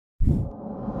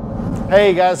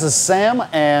Hey guys, this is Sam,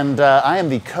 and I am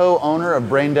the co-owner of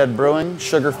BrainDead Brewing,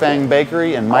 Sugar Fang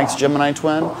Bakery, and Mike's Gemini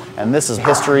Twin, and this is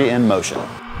History in Motion.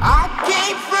 I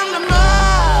came from the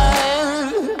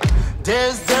mud,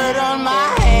 there's dirt on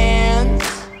my hands.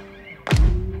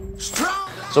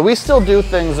 So we still do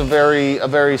things a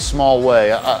very small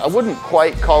way. I wouldn't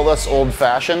quite call us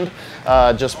old-fashioned,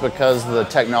 just because the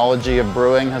technology of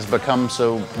brewing has become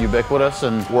so ubiquitous,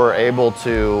 and we're able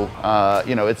to,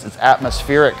 it's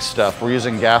atmospheric stuff. We're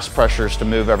using gas pressures to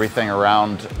move everything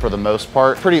around for the most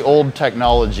part. Pretty old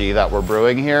technology that we're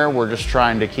brewing here. We're just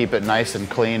trying to keep it nice and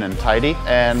clean and tidy.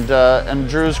 And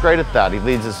Drew's great at that. He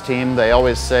leads his team. They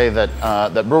always say that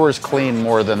that brewers clean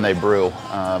more than they brew,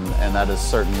 and that is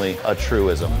certainly a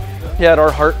truism. Yeah, at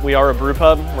our heart, we are a brew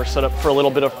pub. We're set up for a little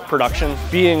bit of production.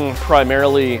 Being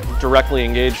primarily directly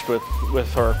engaged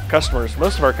with our customers,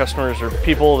 most of our customers are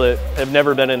people that have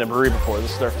never been in a brewery before.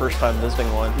 This is their first time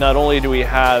visiting one. Not only do we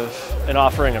have an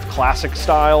offering of classic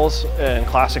styles and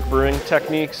classic brewing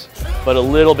techniques, but a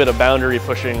little bit of boundary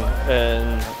pushing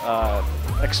and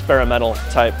experimental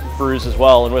type brews as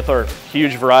well. And with our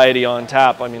huge variety on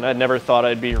tap, I mean, I'd never thought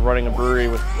I'd be running a brewery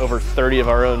with over 30 of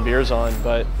our own beers on,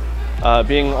 but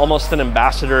being almost an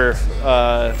ambassador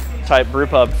type brew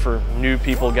pub for new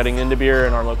people getting into beer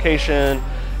and our location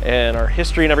and our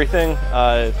history and everything,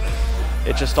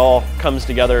 it just all comes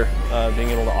together, being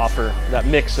able to offer that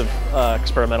mix of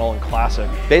experimental and classic.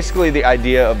 Basically, the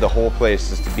idea of the whole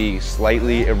place is to be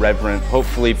slightly irreverent.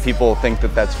 Hopefully people think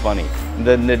that that's funny.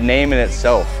 The name in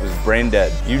itself is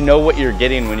BrainDead. You know what you're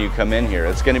getting when you come in here.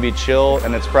 It's going to be chill,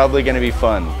 and it's probably going to be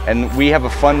fun. And we have a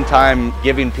fun time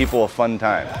giving people a fun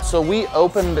time. So we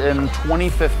opened in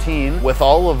 2015 with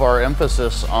all of our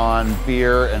emphasis on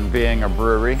beer and being a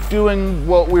brewery. Doing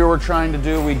what we were trying to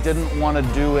do, we didn't want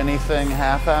to do anything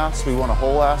half-assed. We want to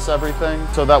whole-ass everything.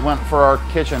 So that went for our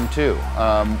kitchen too.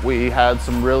 We had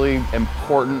some really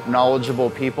important, knowledgeable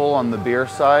people on the beer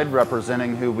side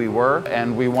representing who we were,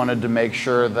 and we wanted to make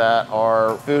sure that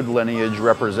our food lineage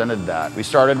represented that. We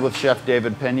started with Chef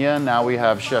David Pena, now we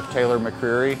have Chef Taylor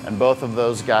McCreary, and both of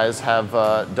those guys have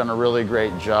done a really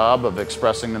great job of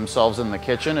expressing themselves in the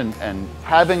kitchen and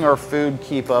having our food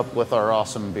keep up with our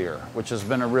awesome beer, which has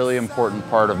been a really important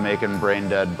part of making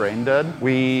BrainDead BrainDead.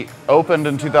 We opened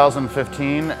in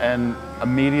 2015 and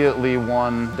immediately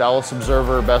won Dallas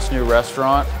Observer Best New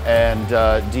Restaurant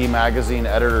and D Magazine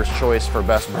Editor's Choice for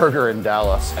Best Burger in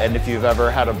Dallas. And if you've ever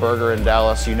had a burger in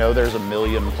Dallas, you know there's a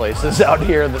million places out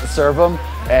here that serve them.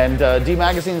 And D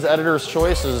Magazine's Editor's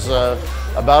Choice is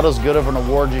about as good of an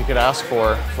award you could ask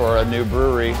for a new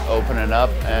brewery opening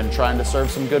up and trying to serve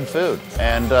some good food.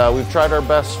 And we've tried our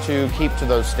best to keep to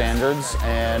those standards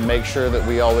and make sure that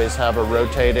we always have a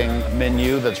rotating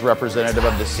menu that's representative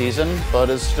of the season,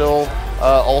 but is still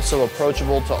also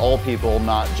approachable to all people,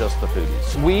 not just the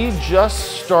foodies. We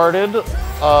just started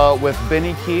with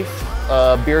Benny Keith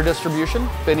beer distribution.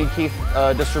 Benny Keith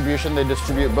Distribution, they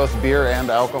distribute both beer and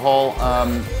alcohol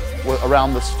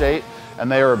around the state,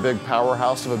 and they are a big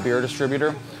powerhouse of a beer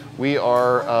distributor. We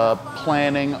are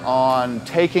planning on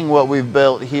taking what we've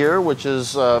built here, which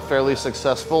is fairly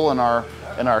successful in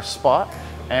our spot,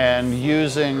 and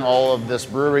using all of this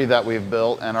brewery that we've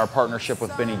built and our partnership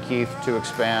with Benny Keith to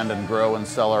expand and grow and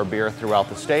sell our beer throughout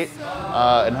the state,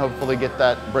 and hopefully get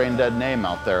that BrainDead name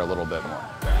out there a little bit more.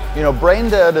 You know,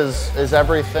 BrainDead is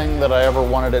everything that I ever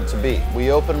wanted it to be.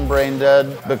 We opened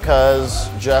BrainDead because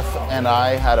Jeff and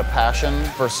I had a passion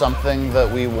for something that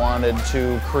we wanted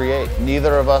to create.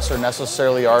 Neither of us are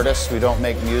necessarily artists. We don't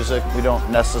make music. We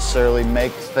don't necessarily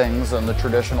make things in the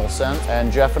traditional sense.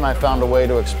 And Jeff and I found a way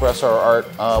to express our art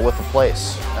with a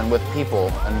place and with people,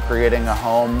 and creating a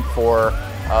home for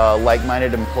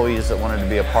like-minded employees that wanted to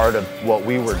be a part of what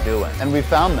we were doing. And we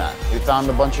found that. We found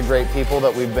a bunch of great people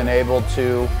that we've been able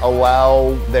to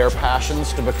allow their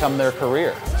passions to become their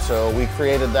career. So we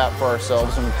created that for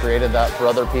ourselves, and we created that for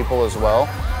other people as well.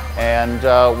 And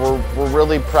we're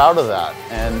really proud of that.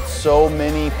 And so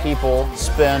many people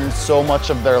spend so much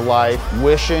of their life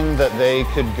wishing that they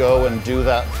could go and do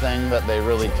that thing that they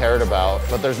really cared about.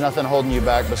 But there's nothing holding you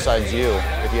back besides you.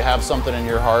 If you have something in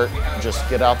your heart, just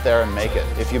get out there and make it.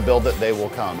 If you build it, they will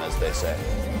come, as they say.